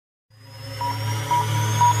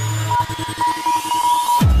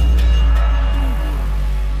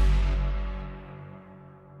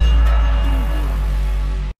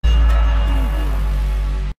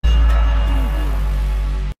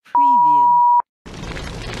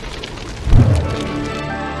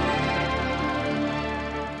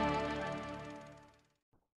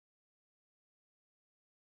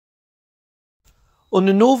On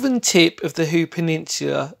the northern tip of the Hoo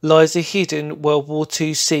Peninsula lies a hidden World War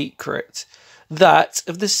II secret, that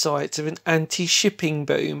of the site of an anti-shipping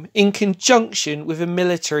boom in conjunction with a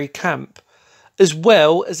military camp, as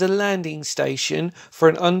well as a landing station for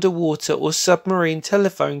an underwater or submarine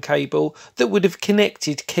telephone cable that would have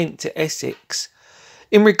connected Kent to Essex.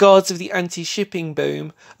 In regards of the anti-shipping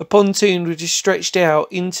boom, a pontoon would have stretched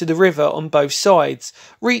out into the river on both sides,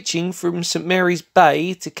 reaching from St Mary's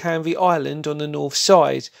Bay to Canvey Island on the north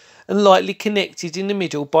side, and likely connected in the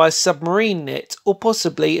middle by a submarine net or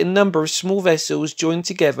possibly a number of small vessels joined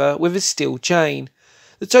together with a steel chain.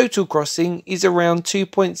 The total crossing is around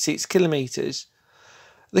 2.6 kilometres.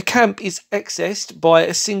 The camp is accessed by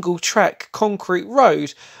a single track concrete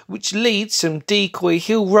road which leads from Decoy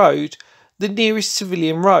Hill Road, the nearest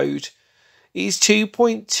civilian road. It is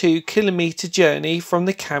 2.2 kilometre journey from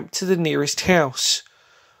the camp to the nearest house.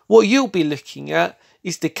 What you'll be looking at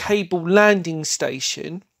is the cable landing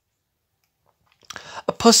station,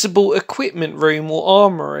 a possible equipment room or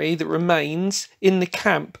armoury that remains in the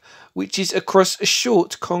camp, which is across a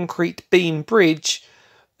short concrete beam bridge,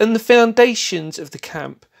 and the foundations of the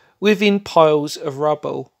camp within piles of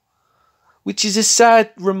rubble, which is a sad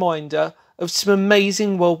reminder of some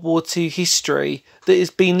amazing World War II history that has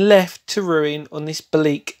been left to ruin on this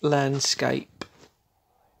bleak landscape.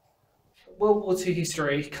 World War II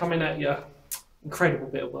history coming at you. Incredible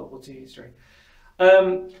bit of World War II history.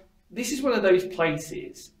 This is one of those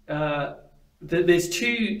places that there's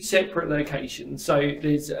two separate locations. So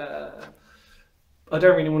there's, I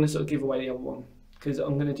don't really want to sort of give away the other one because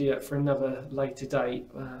I'm going to do that for another later date.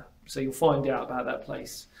 So you'll find out about that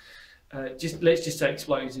place. Let's just say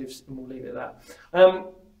explosives, and we'll leave it at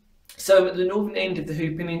that. So at the northern end of the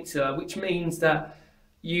Hoo Peninsula, which means that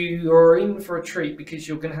you are in for a treat because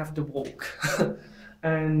you're going to have to walk.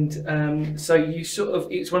 And so you sort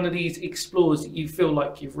of, it's one of these explores that you feel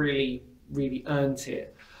like you've really earned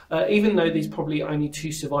it. Even though there's probably only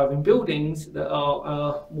two surviving buildings that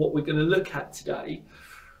are what we're going to look at today,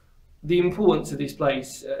 the importance of this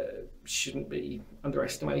place shouldn't be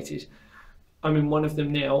underestimated. I'm in one of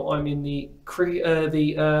them now. I'm in the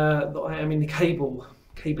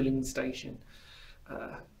cabling station.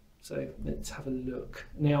 So let's have a look.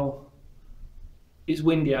 Now, it's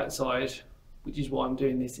windy outside, which is why I'm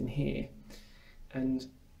doing this in here, and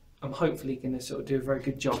I'm hopefully going to sort of do a very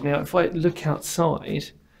good job. Now, if I look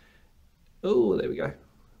outside, oh, there we go.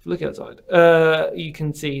 If you look outside, you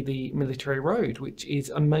can see the military road, which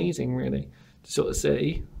is amazing, really, to sort of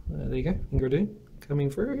see. There you go, Ingrid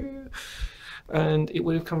coming through. And it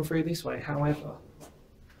would have come through this way. However,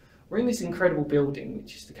 we're in this incredible building,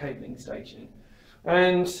 which is the cabling station,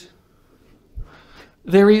 and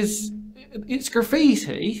it's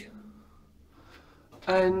graffiti,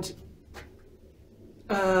 and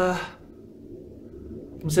I'm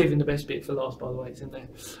saving the best bit for last, by the way, it's in there.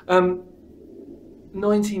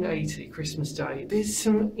 1980, Christmas Day. There's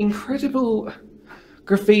some incredible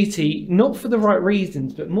graffiti, not for the right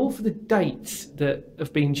reasons, but more for the dates that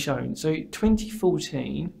have been shown. So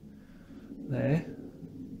 2014, there.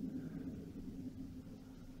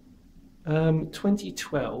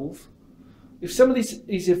 2012. If some of this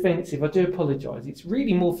is offensive, I do apologise. It's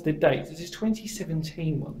really more for the dates. There's this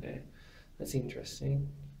 2017 one there. That's interesting.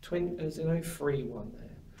 There's an 03 one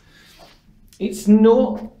there. It's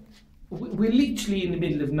not... We're literally in the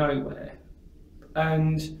middle of nowhere.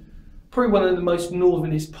 And probably one of the most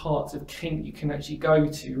northernest parts of Kent you can actually go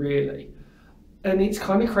to, really. And it's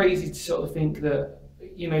kind of crazy to sort of think that,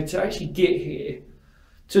 you know, to actually get here,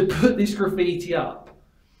 to put this graffiti up,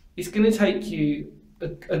 it's going to take you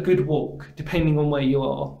a good walk, depending on where you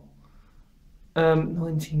are.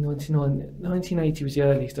 1999, 1980 was the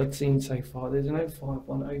earliest I'd seen so far. There's an 05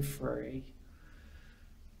 one, 03.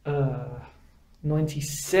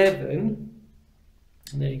 97.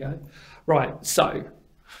 There you go. Right, so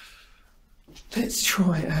let's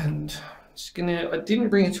try and I didn't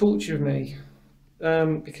bring a torch with me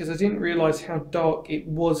because I didn't realise how dark it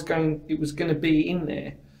was going to be in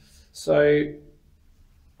there. So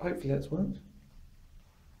hopefully that's worked.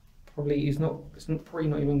 Probably is not. It's probably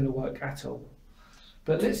not even going to work at all.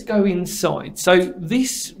 But let's go inside. So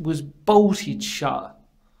this was bolted shut.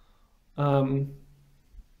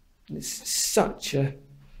 It's such a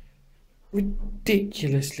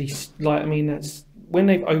ridiculously, like, I mean, that's when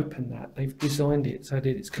they've opened that, they've designed it so that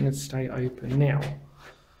it's going to stay open. Now,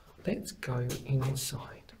 let's go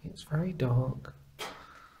inside. It's very dark.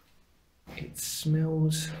 It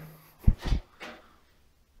smells...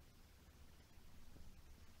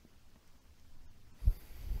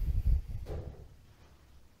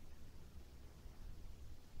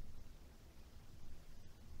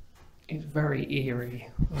 It's very eerie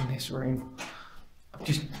in this room. I've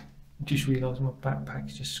just realised my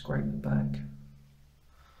backpack's just scraped the back.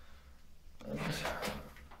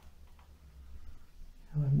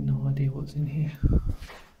 I have no idea what's in here.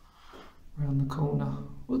 Around the corner.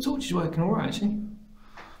 Well, the torch is working alright actually.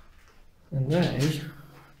 And there,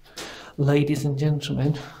 ladies and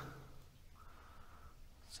gentlemen,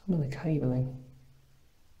 some of the cabling.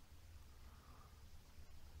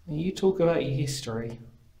 Now you talk about your history.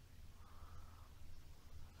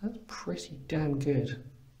 That's pretty damn good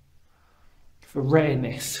for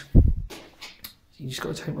rareness. So you just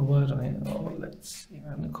got to take my word on it. Oh, let's see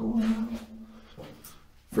around the corner.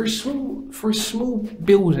 For a small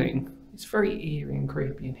building, it's very eerie and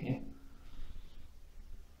creepy in here.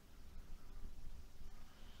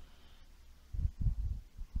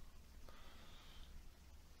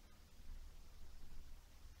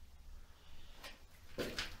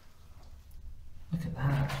 Look at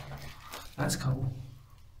that. That's cool.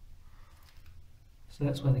 So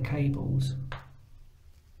that's where the cables.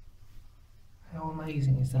 How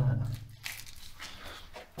amazing is that?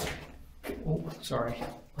 Oh, sorry.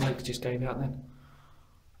 My legs just gave out then.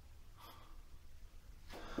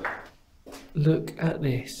 Look at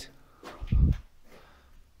this.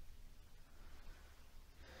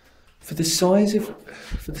 For the size of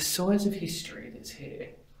history that's here,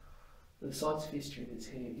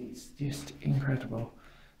 it's just incredible.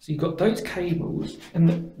 So you've got those cables,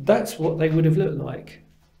 and that's what they would have looked like.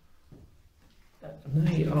 And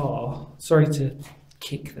they are, sorry to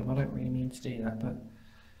kick them, I don't really mean to do that, but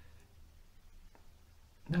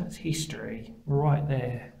that's history right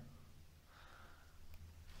there.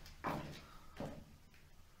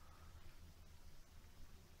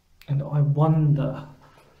 And I wonder,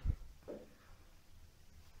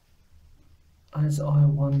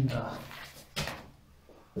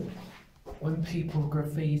 when people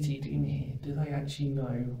graffitied in here, do they actually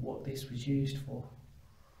know what this was used for?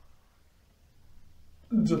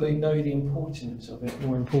 Do they know the importance of it?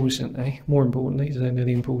 More importantly, do they know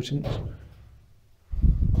the importance?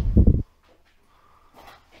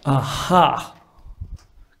 Aha!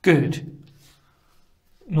 Good.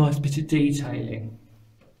 Nice bit of detailing.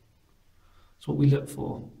 That's what we look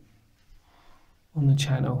for on the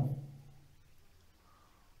channel.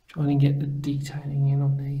 Trying to get the detailing in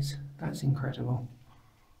on these. That's incredible.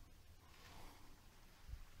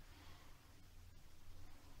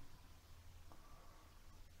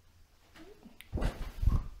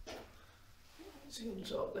 See on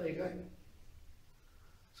top, there you go.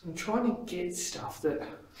 So I'm trying to get stuff that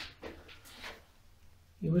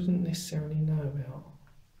you wouldn't necessarily know about.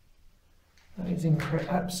 That is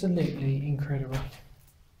absolutely incredible.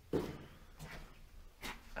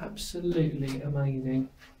 Absolutely amazing.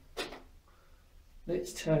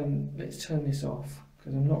 Let's turn this off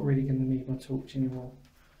because I'm not really going to need my torch anymore.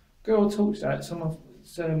 Good old torch that. Someone's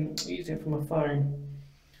using it for my phone.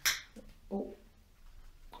 Oh,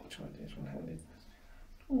 I'll try this one-handed.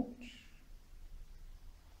 Torch.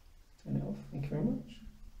 Turn it off. Thank you very much.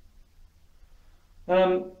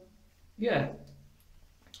 Yeah.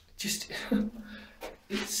 Just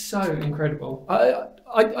it's so incredible.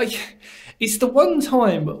 It's the one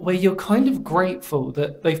time where you're kind of grateful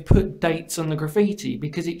that they've put dates on the graffiti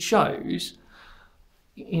because it shows,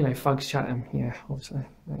 you know, Fugs Chatham, yeah, obviously,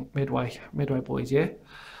 Midway boys, yeah.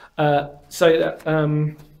 So that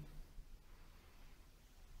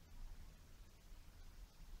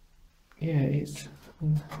yeah, it's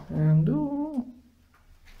and oh.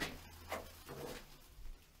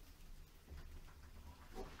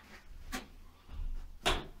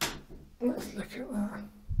 Let's look at that.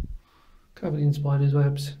 Covered in spiders'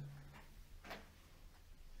 webs.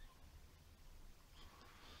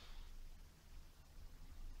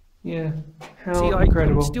 Yeah, how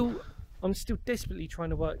incredible. I'm still desperately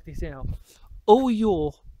trying to work this out. All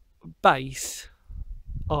your base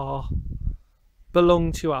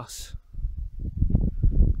belong to us.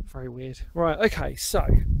 Very weird. Right, okay, so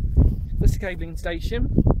that's the cabling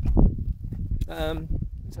station.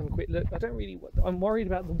 Let's have a quick look. I'm worried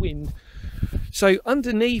about the wind. So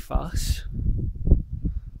underneath us,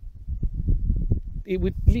 it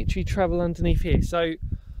would literally travel underneath here. So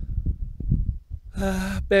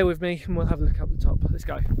bear with me and we'll have a look up the top. Let's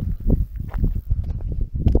go.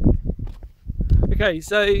 Okay,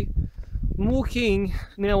 so I'm walking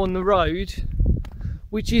now on the road,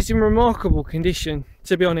 which is in remarkable condition,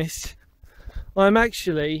 to be honest. I'm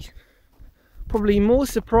actually probably more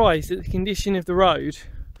surprised at the condition of the road.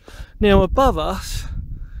 Now above us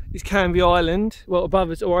is Canvey Island, well above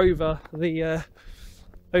us or over the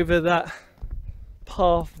over that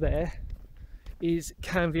path there is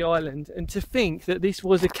Canvey Island, and to think that this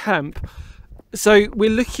was a camp. So we're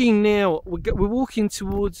looking now, we're walking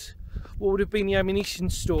towards what would have been the ammunition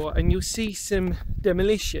store, and you'll see some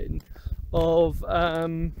demolition of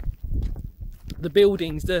the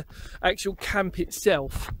buildings, the actual camp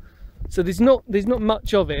itself. So there's not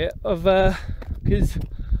much of it, because,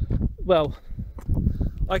 well,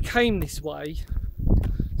 I came this way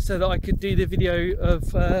so that I could do the video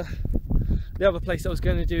of the other place I was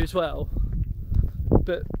going to do as well,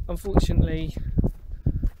 but unfortunately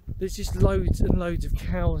there's just loads and loads of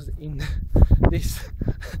cows in this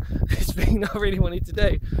thing that I really wanted to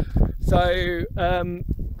do. So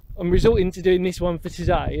I'm resorting to doing this one for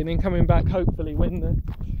today, and then coming back hopefully when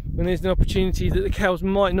there's an opportunity that the cows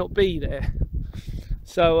might not be there.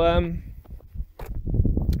 So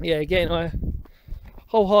yeah, again, I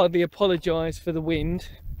wholeheartedly apologise for the wind,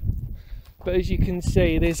 but as you can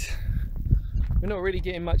see, we're not really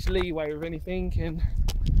getting much leeway with anything, and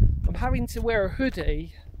I'm having to wear a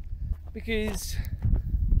hoodie because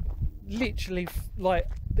literally, like,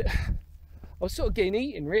 I was sort of getting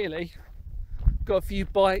eaten really. Got a few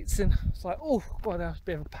bites and it's like, oh god, that was a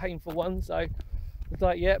bit of a painful one. So I was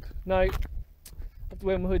like, yep, no, I have to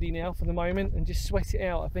wear my hoodie now for the moment and just sweat it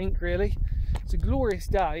out, I think, really. It's a glorious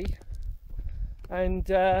day, and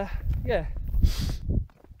yeah.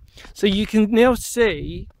 So you can now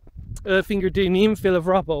see Finger doing the infill of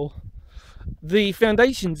rubble. The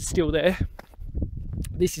foundations are still there.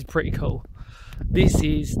 This is pretty cool. This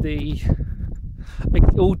is it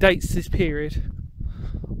all dates this period,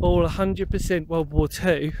 all 100% World War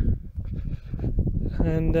II,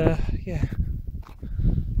 and yeah,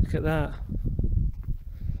 look at that.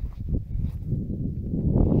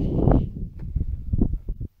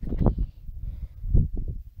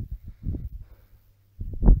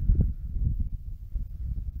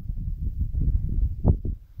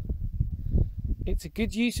 It's a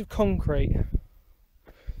good use of concrete.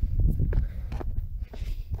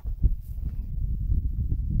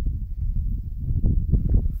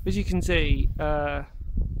 As you can see,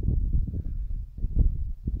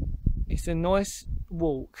 it's a nice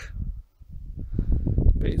walk,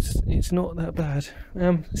 but it's not that bad.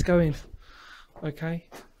 Let's go in. Okay.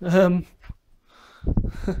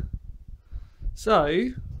 So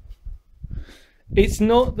it's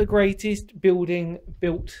not the greatest building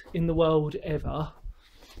built in the world ever.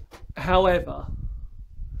 However,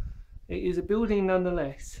 it is a building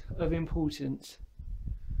nonetheless of importance,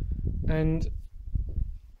 and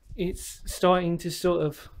it's starting to sort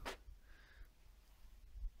of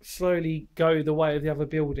slowly go the way of the other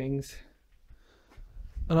buildings.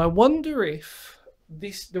 And I wonder if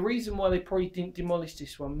the reason why they probably didn't demolish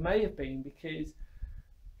this one may have been because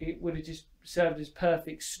it would have just served as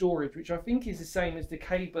perfect storage, which I think is the same as the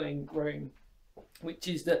cabling room, which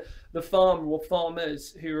is that the farmer or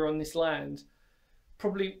farmers who are on this land,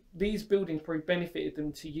 probably these buildings probably benefited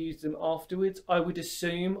them to use them afterwards, I would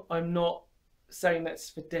assume. I'm not saying that's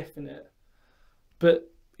for definite, but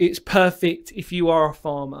it's perfect if you are a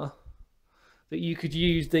farmer, that you could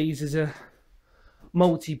use these as a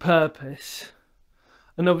multi-purpose.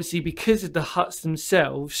 And obviously because of the huts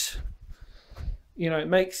themselves, you know, it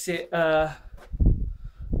makes it although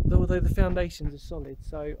the foundations are solid,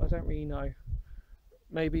 so I don't really know,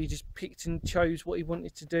 maybe he just picked and chose what he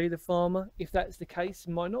wanted to do, the farmer. If that's the case,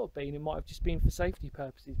 it might not have been, it might have just been for safety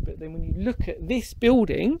purposes. But then when you look at this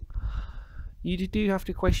building, you do have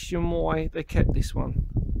to question why they kept this one.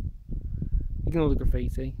 Ignore the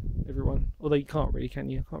graffiti, everyone. Although you can't really, can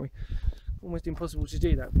you? Can't really. Almost impossible to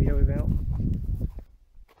do that video without.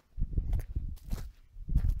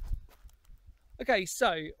 Okay,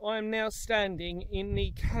 so I'm now standing in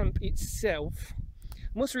the camp itself.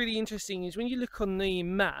 And what's really interesting is when you look on the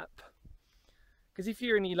map, because if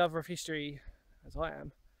you're any lover of history, as I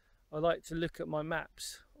am, I like to look at my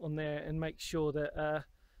maps on there and make sure that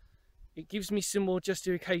it gives me some more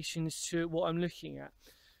justifications to what I'm looking at.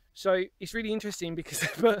 So it's really interesting because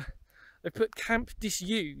they put camp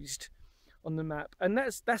disused on the map, and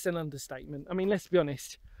that's an understatement. I mean, let's be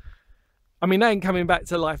honest. I mean, they ain't coming back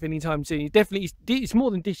to life anytime soon. It's more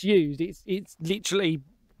than disused. It's literally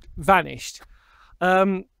vanished.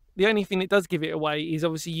 The only thing that does give it away is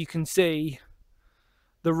obviously you can see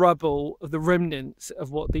the rubble of the remnants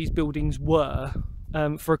of what these buildings were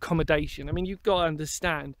for accommodation. I mean, you've got to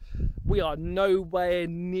understand, we are nowhere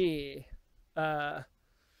near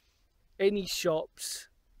any shops,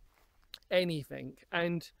 anything.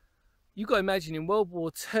 And you've got to imagine in World War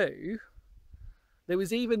II, there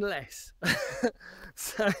was even less.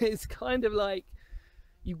 So it's kind of like,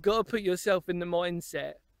 you've got to put yourself in the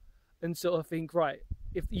mindset and sort of think, right,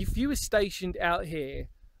 if you were stationed out here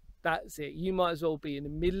That's it. You might as well be in the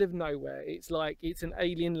middle of nowhere. It's like it's an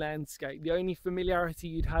alien landscape. The only familiarity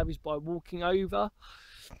you'd have is by walking over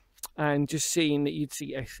and just seeing that you'd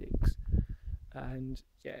see Essex. And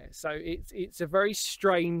yeah, so it's a very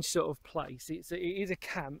strange sort of place. It is a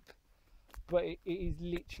camp, but it is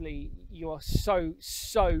literally, you are so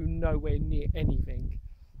nowhere near anything.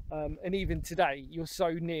 And even today, you're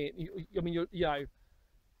so near. I mean, you know,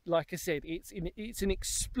 like I said, it's an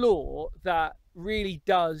explore that really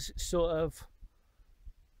does sort of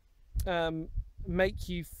make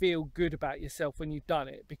you feel good about yourself when you've done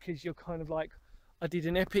it, because you're kind of like, I did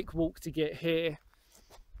an epic walk to get here.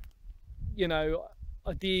 You know,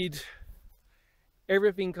 I did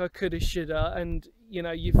everything I could have, should have, and you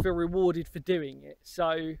know, you feel rewarded for doing it.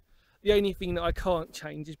 So the only thing that I can't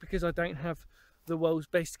change is because I don't have the world's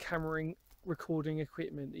best camera recording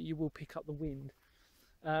equipment, that you will pick up the wind.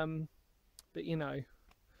 But you know,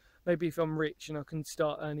 maybe if I'm rich and I can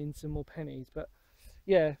start earning some more pennies. But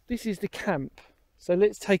yeah, this is the camp, so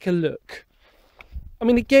let's take a look. I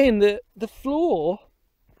mean, again, the floor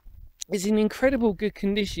is in incredible good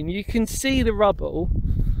condition. You can see the rubble.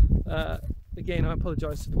 Again, I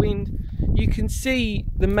apologise for the wind. You can see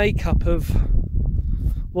the makeup of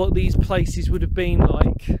what these places would have been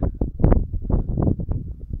like.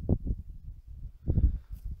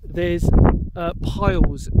 There's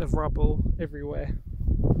piles of rubble everywhere.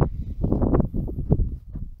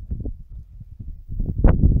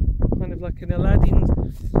 Kind of like an Aladdin's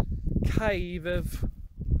cave of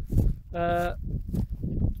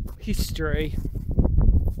history.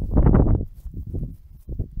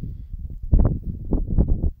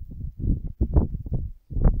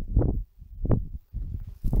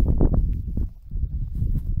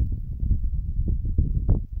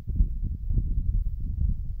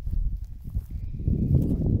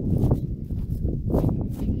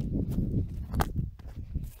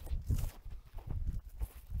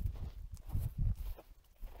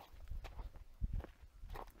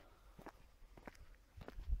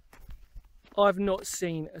 I've not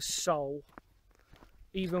seen a soul.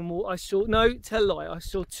 Even more, I saw, no, tell a lie, I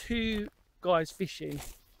saw 2 guys fishing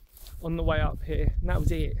on the way up here, and that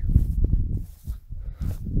was it.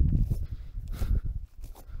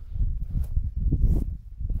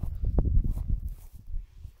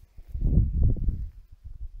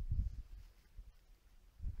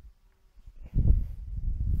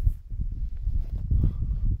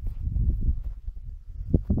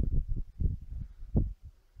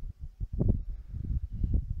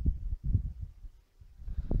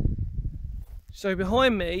 So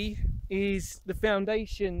behind me is the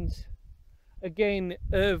foundations, again,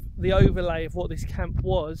 of the overlay of what this camp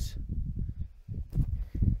was.